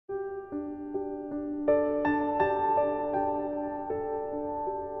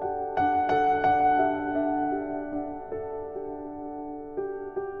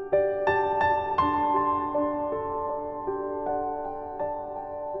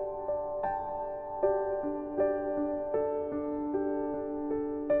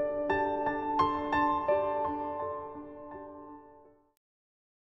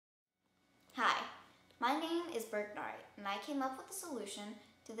came up with a solution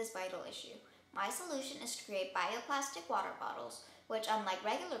to this vital issue. My solution is to create bioplastic water bottles, which, unlike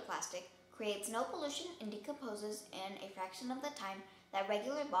regular plastic, creates no pollution and decomposes in a fraction of the time that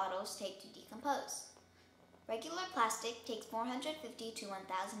regular bottles take to decompose. Regular plastic takes 450 to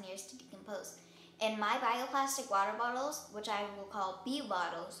 1,000 years to decompose. And my bioplastic water bottles, which I will call B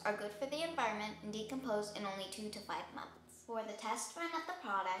bottles, are good for the environment and decompose in only 2 to 5 months. For the test run of the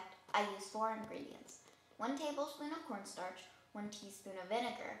product, I used 4 ingredients: 1 tablespoon of cornstarch, 1 teaspoon of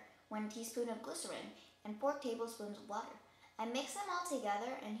vinegar, 1 teaspoon of glycerin, and 4 tablespoons of water. I mixed them all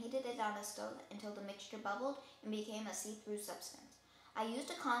together and heated it on a stove until the mixture bubbled and became a see-through substance. I used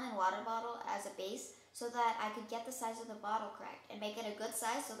a common water bottle as a base so that I could get the size of the bottle correct and make it a good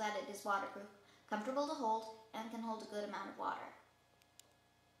size so that it is waterproof, comfortable to hold, and can hold a good amount of water.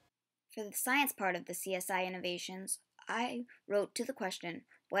 For the science part of the CSI innovations, I wrote to the question,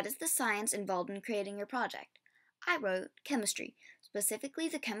 what is the science involved in creating your project? I wrote chemistry, specifically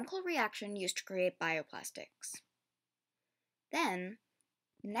the chemical reaction used to create bioplastics. Then,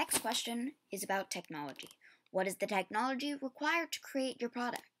 the next question is about technology. What is the technology required to create your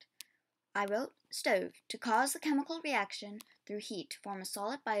product? I wrote stove, to cause the chemical reaction through heat to form a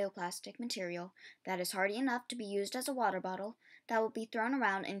solid bioplastic material that is hardy enough to be used as a water bottle that will be thrown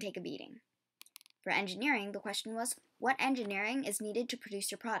around and take a beating. For engineering, the question was, what engineering is needed to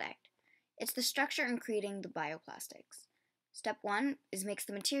produce your product? It's the structure in creating the bioplastics. Step 1 is mix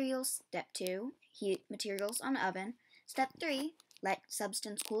the materials. Step 2, heat materials on oven. Step 3, let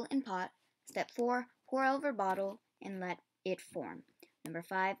substance cool in pot. Step 4, pour over bottle and let it form. Number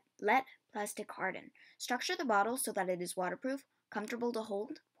 5, let plastic harden. Structure the bottle so that it is waterproof, comfortable to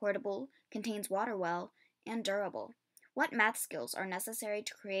hold, portable, contains water well, and durable. What math skills are necessary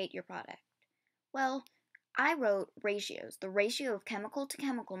to create your product? Well, I wrote ratios, the ratio of chemical to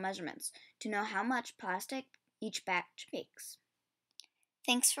chemical measurements, to know how much plastic each batch makes.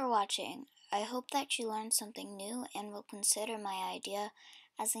 Thanks for watching. I hope that you learned something new and will consider my idea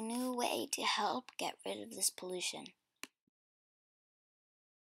as a new way to help get rid of this pollution.